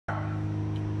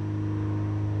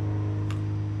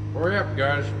Hurry up,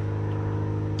 guys.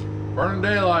 Burning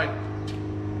daylight.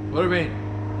 What do you mean?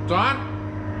 It's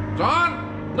on? It's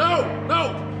on? No,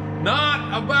 no.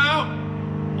 Not about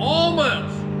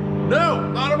almonds. No,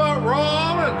 not about raw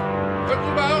almonds. It's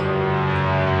about...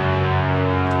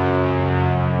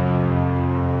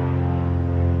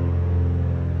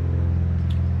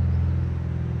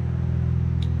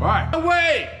 All right. No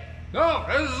way. No,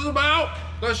 this is about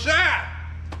the shaft.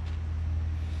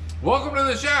 Welcome to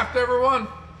the shaft, everyone.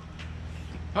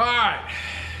 All right.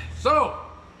 So,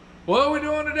 what are we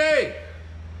doing today?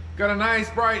 Got a nice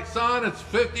bright sun. It's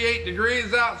 58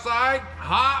 degrees outside.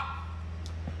 Hot.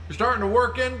 You're starting to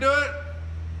work into it.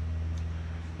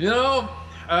 You know,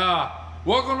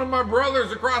 welcome to my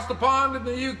brothers across the pond in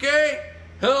the UK.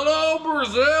 Hello,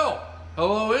 Brazil.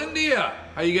 Hello, India.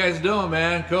 How you guys doing,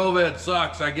 man? COVID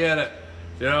sucks. I get it.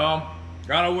 You know,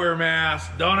 gotta wear a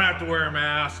mask. Don't have to wear a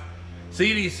mask.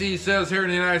 CDC says here in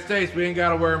the United States we ain't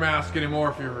gotta wear a mask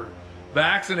anymore if you're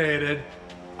vaccinated.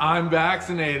 I'm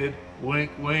vaccinated.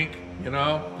 Wink, wink. You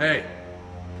know, hey,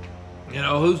 you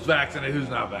know, who's vaccinated, who's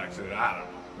not vaccinated? I don't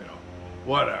know. You know,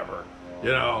 whatever.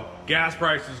 You know, gas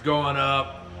prices going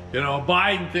up. You know,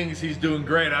 Biden thinks he's doing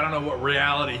great. I don't know what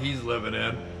reality he's living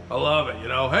in. I love it. You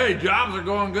know, hey, jobs are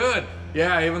going good.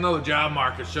 Yeah, even though the job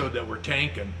market showed that we're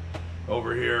tanking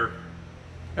over here.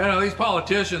 I know these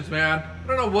politicians, man, I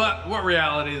don't know what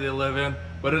reality they live in,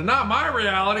 but it's not my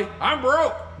reality. I'm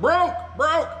broke.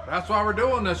 That's why we're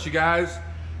doing this, you guys.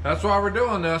 That's why we're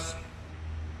doing this.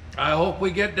 I hope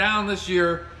we get down this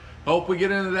year. Hope we get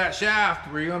into that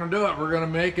shaft. We're gonna do it. We're gonna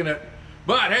making it.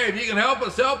 But hey, if you can help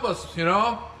us, you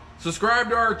know. Subscribe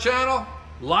to our channel,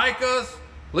 like us,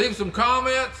 leave some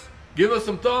comments, give us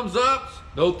some thumbs ups,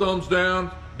 no thumbs down.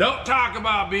 Don't talk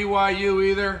about BYU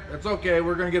either. It's okay,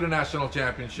 we're gonna get a national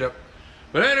championship.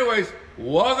 But anyways,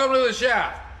 welcome to the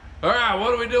shaft. All right,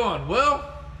 what are we doing? Well,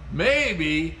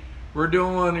 maybe we're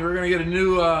gonna get a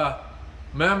new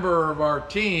member of our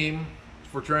team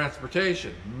for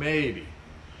transportation, maybe.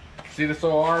 See this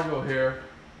old Argo here?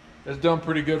 It's done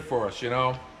pretty good for us, you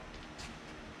know?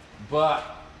 But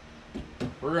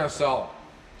we're gonna sell them.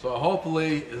 So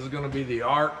hopefully this is gonna be the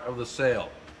art of the sale.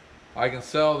 I can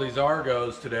sell these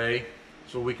Argos today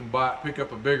so we can pick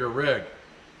up a bigger rig.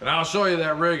 And I'll show you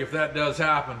that rig if that does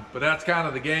happen, but that's kind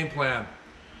of the game plan.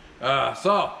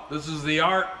 So this is the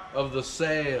art of the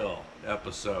sale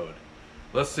episode.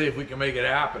 Let's see if we can make it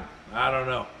happen. I don't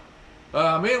know.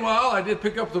 Meanwhile, I did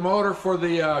pick up the motor for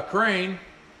the crane.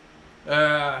 So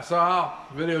I'll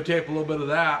videotape a little bit of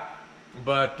that,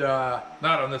 but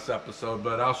not on this episode,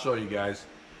 but I'll show you guys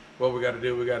what we got to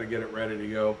do. We got to get it ready to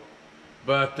go.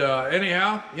 But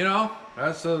anyhow, you know,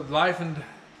 that's the life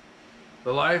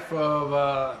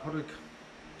of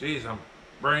geez, I'm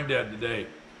brain dead today.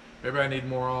 Maybe I need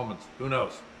more almonds. Who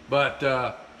knows? But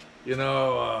you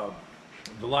know,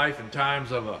 the life and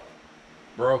times of a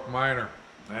broke miner.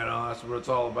 You know, that's what it's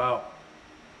all about.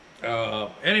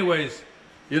 Anyways,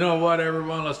 you know what,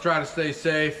 everyone? Let's try to stay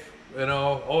safe. You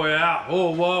know, oh yeah,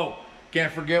 oh whoa,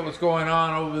 can't forget what's going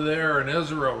on over there in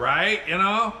Israel, right? You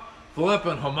know,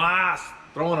 flipping Hamas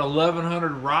throwing 1,100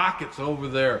 rockets over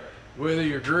there. Whether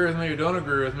you agree with me or don't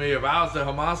agree with me, if I was the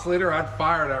Hamas leader, I'd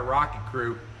fire that rocket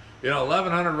crew. You know,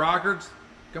 1,100 rockets?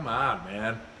 Come on,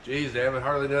 man. Jeez, they haven't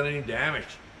hardly done any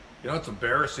damage. You know, it's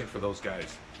embarrassing for those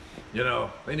guys. You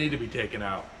know, they need to be taken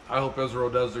out. I hope Israel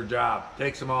does their job,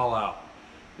 takes them all out.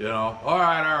 You know, all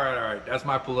right. That's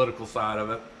my political side of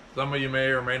it. Some of you may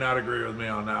or may not agree with me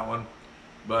on that one.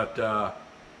 But,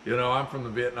 you know, I'm from the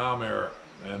Vietnam era.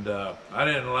 And I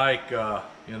didn't like,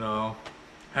 you know,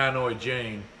 Hanoi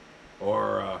Jane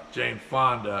or Jane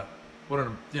Fonda.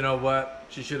 You know what?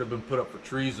 She should have been put up for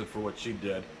treason for what she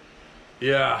did.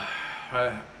 Yeah,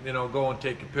 you know, going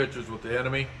taking pictures with the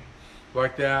enemy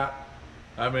like that.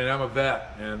 I mean, I'm a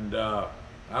vet, and I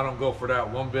don't go for that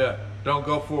one bit. Don't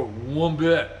go for it one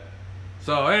bit.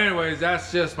 So anyways,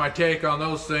 that's just my take on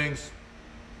those things.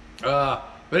 But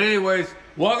anyways,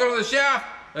 welcome to the shaft,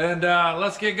 and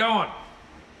let's get going.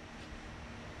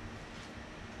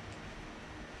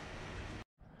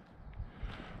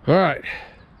 All right,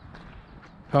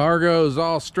 Argo is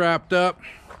all strapped up.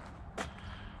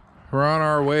 We're on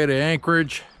our way to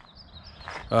Anchorage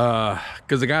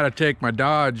because I got to take my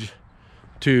Dodge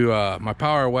to my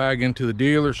Power Wagon to the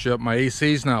dealership. My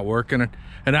AC's not working,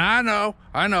 and I know,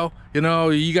 you know,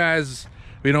 you guys,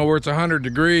 you know, where it's 100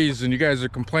 degrees and you guys are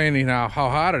complaining how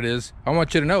hot it is. I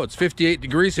want you to know it's 58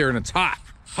 degrees here and it's hot.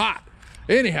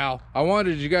 Anyhow, I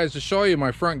wanted you guys to show you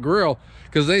my front grill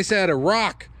because they said a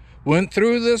rock went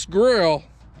through this grill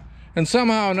and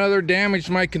somehow or another damaged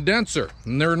my condenser.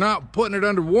 And they're not putting it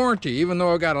under warranty, even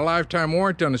though I got a lifetime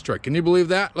warranty on this truck. Can you believe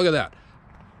that? Look at that.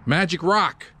 Magic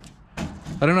rock.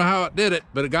 I don't know how it did it,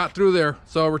 but it got through there.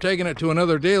 So we're taking it to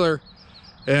another dealer,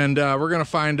 and we're gonna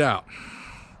find out.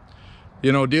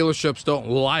 You know, dealerships don't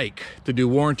like to do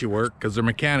warranty work because their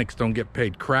mechanics don't get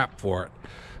paid crap for it.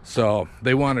 So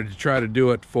they wanted to try to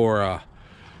do it for,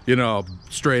 you know,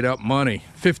 straight up money.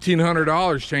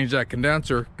 $1,500 change that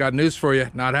condenser. Got news for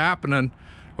you, not happening.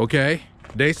 Okay,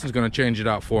 Dason's gonna change it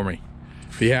out for me.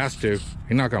 If he has to.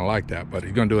 He's not gonna like that, but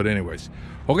he's gonna do it anyways.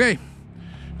 Okay,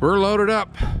 we're loaded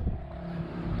up.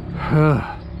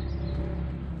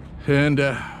 And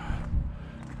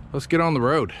let's get on the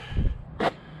road.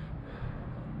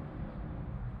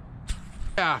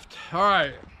 All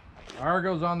right,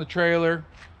 Argo's on the trailer.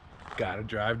 Gotta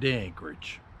drive to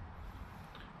Anchorage.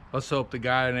 Let's hope the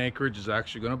guy in Anchorage is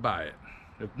actually gonna buy it.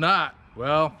 If not,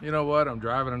 well, you know what? I'm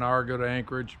driving an Argo to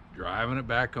Anchorage, driving it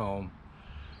back home.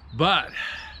 But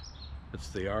it's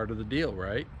the art of the deal,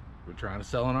 right? We're trying to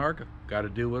sell an Argo. Gotta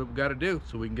do what we gotta do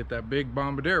so we can get that big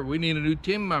Bombardier. We need a new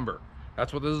team member.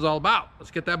 That's what this is all about.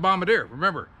 Let's get that Bombardier.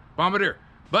 Remember, Bombardier.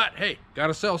 But hey,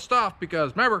 gotta sell stuff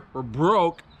because remember, we're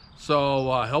broke.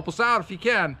 So help us out if you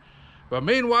can. But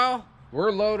meanwhile,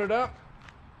 we're loaded up.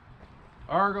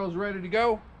 Argo's ready to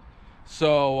go.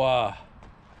 So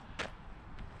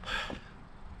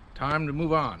time to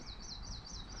move on.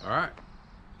 All right.